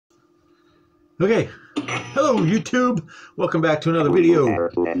Okay, hello YouTube, welcome back to another video.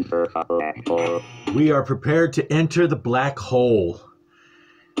 We are prepared to enter the black hole.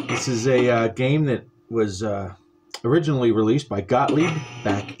 This is a game that was originally released by Gottlieb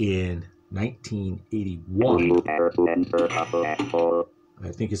back in 1981. I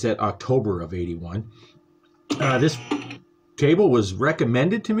think it's at October of 81. This table was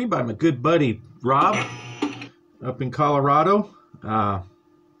recommended to me by my good buddy Rob up in Colorado.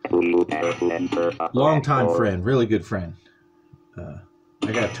 Long-time friend, really good friend. I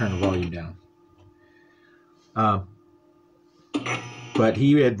gotta turn the volume down. But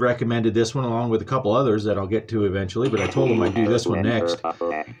he had recommended this one along with a couple others that I'll get to eventually, but I told him I'd do this one next.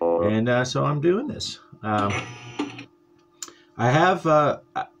 And so I'm doing this. I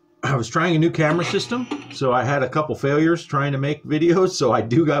was trying a new camera system, so I had a couple failures trying to make videos, so I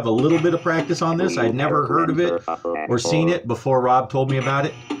do have a little bit of practice on this. I'd never heard of it or seen it before Rob told me about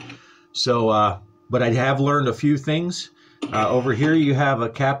it. So, but I have learned a few things. Over here you have a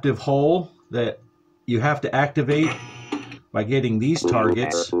captive hole that you have to activate by getting these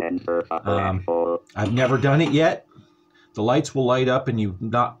targets. I've never done it yet. The lights will light up and you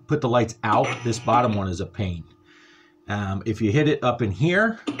not put the lights out. This bottom one is a pain. If you hit it up in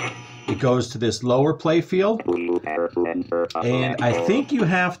here, it goes to this lower play field. And I think you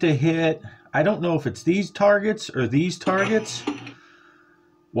have to hit, I don't know if it's these targets or these targets,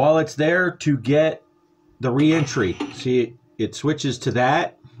 while it's there to get the re-entry. See, it switches to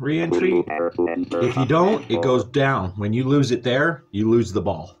that re-entry. If you don't, it goes down. When you lose it there, you lose the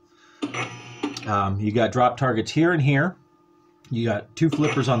ball. You got drop targets here and here. You got two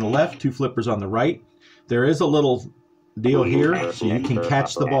flippers on the left, two flippers on the right. There is a little deal here, so you can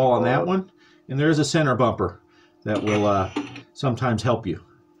catch the ball on that one. And there is a center bumper that will sometimes help you.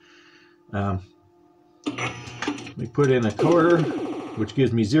 We put in a quarter, which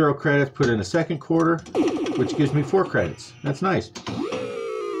gives me 0 credits. Put in a second quarter, which gives me 4 credits. That's nice.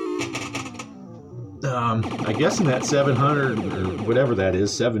 I guess in that 700 or whatever that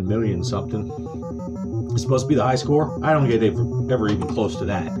is, 7 million something, it's supposed to be the high score. I don't get ever even close to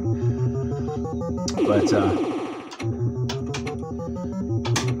that. But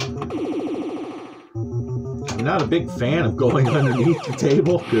I'm not a big fan of going underneath the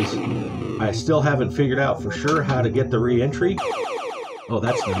table because I still haven't figured out for sure how to get the re-entry. Oh,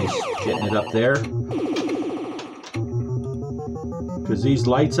 that's nice, getting it up there. Because these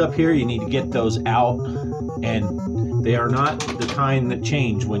lights up here, you need to get those out, and they are not the kind that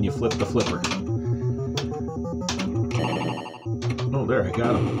change when you flip the flipper. Oh, there, I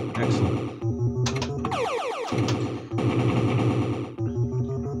got them. Excellent.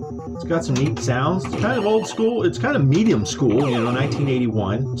 It's got some neat sounds. It's kind of old school. It's kind of medium school, you know,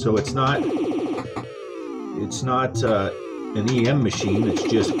 1981. So it's not an EM machine. It's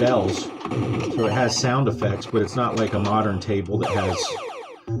just bells. So it has sound effects, but it's not like a modern table that has,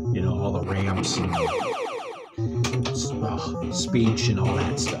 you know, all the ramps and speech and all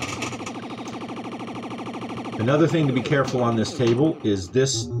that stuff. Another thing to be careful on this table is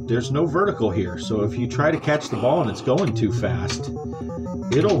there's no vertical here. So if you try to catch the ball and it's going too fast,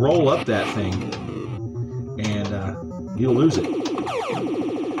 it'll roll up that thing and you'll lose it.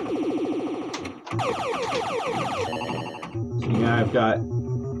 So now I've got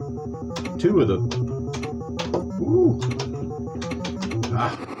 2 of them. Ooh.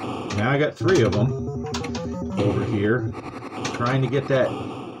 Now I got 3 of them over here, trying to get that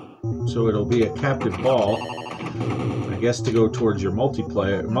so it'll be a captive ball. I guess to go towards your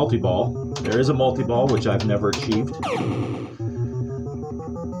multi-ball. There is a multi-ball, which I've never achieved.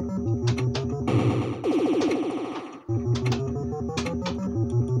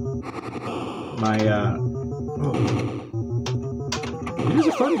 It is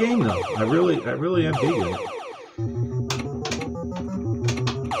a fun game, though. I really am digging it.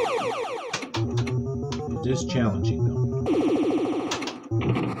 It is challenging, though.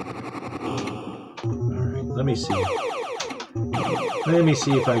 All right, let me see. Let me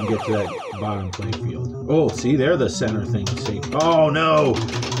see if I can get to that bottom play field. Oh, see, there the center thing. See? Oh no!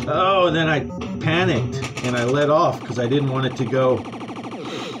 Oh, and then I panicked and I let off because I didn't want it to go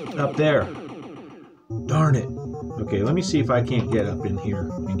up there. Darn it. Okay, let me see if I can't get up in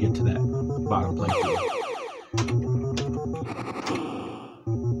here and get to that bottom play field.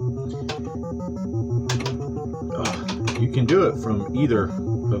 You can do it from either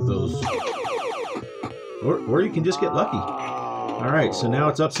of those, or you can just get lucky. All right, so now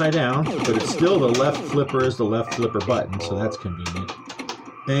it's upside down, but it's still the left flipper is the left flipper button, so that's convenient.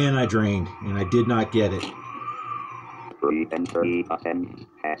 And I drained, and I did not get it. Re-entry attempt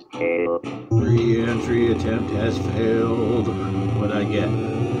has failed. Re-entry attempt has failed. What'd I get?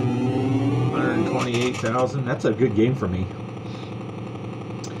 100 28,000. That's a good game for me.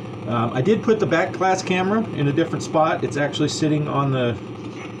 I did put the back glass camera in a different spot. It's actually sitting on the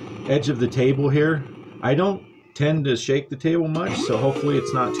edge of the table here. I don't tend to shake the table much, so hopefully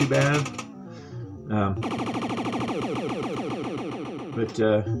it's not too bad. But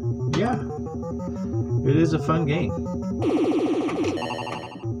yeah, it is a fun game.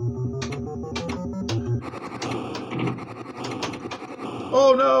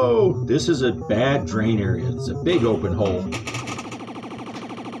 Oh no! This is a bad drain area. It's a big open hole.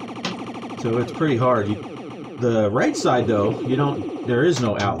 So it's pretty hard. The right side though, there is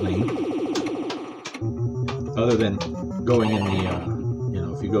no out lane. Other than going in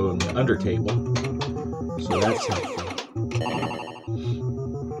the, if you go in the under table. So that's helpful.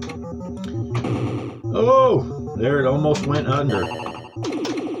 Oh! There it almost went under.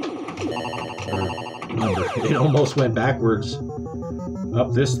 It almost went backwards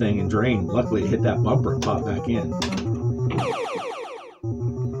up this thing and drained. Luckily it hit that bumper and popped back in.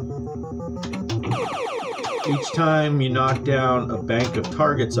 Each time you knock down a bank of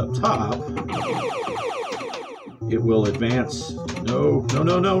targets up top, it will advance. No.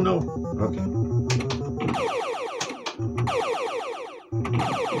 Okay.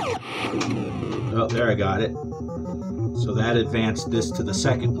 Oh, there I got it. So that advanced this to the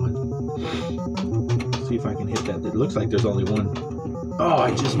second one. Let's see if I can hit that. It looks like there's only one. Oh,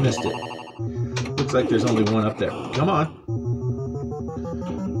 I just missed it. Looks like there's only one up there. Come on.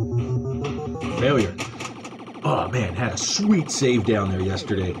 Failure. Oh man, had a sweet save down there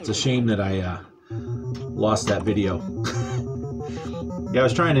yesterday. It's a shame that I lost that video. Yeah, I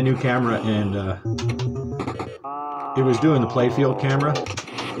was trying a new camera and it was doing the playfield camera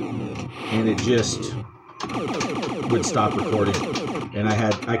and it just would stop recording. And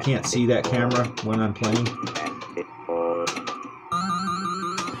I can't see that camera when I'm playing.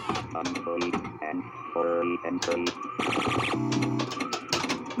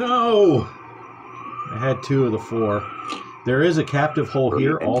 No! I had 2 of the 4. There is a captive hole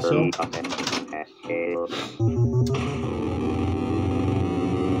here also.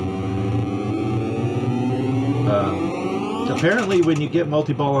 Apparently when you get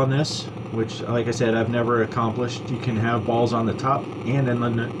multi-ball on this, which like I said I've never accomplished, you can have balls on the top and then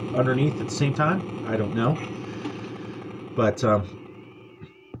underneath at the same time. I don't know. But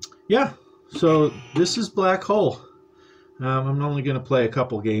yeah, so this is Black Hole. I'm only going to play a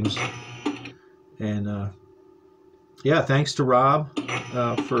couple games. And yeah, thanks to Rob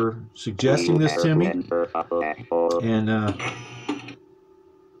for suggesting this to me. And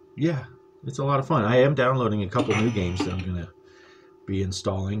yeah, it's a lot of fun. I am downloading a couple new games that I'm going to be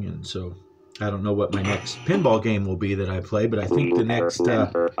installing, and so I don't know what my next pinball game will be that I play, but I think the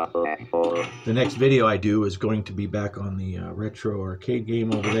next video I do is going to be back on the retro arcade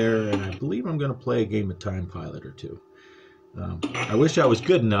game over there, and I believe I'm going to play a game of Time Pilot or 2. I wish I was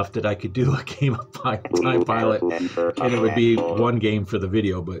good enough that I could do a game of Time Pilot and it would be one game for the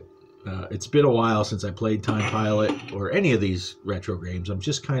video, but it's been a while since I played Time Pilot or any of these retro games. I'm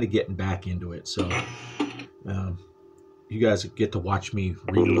just kind of getting back into it, so you guys get to watch me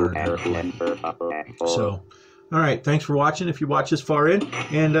relearn how to play. So, alright, thanks for watching if you watch this far in,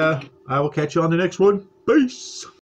 and I will catch you on the next one. Peace!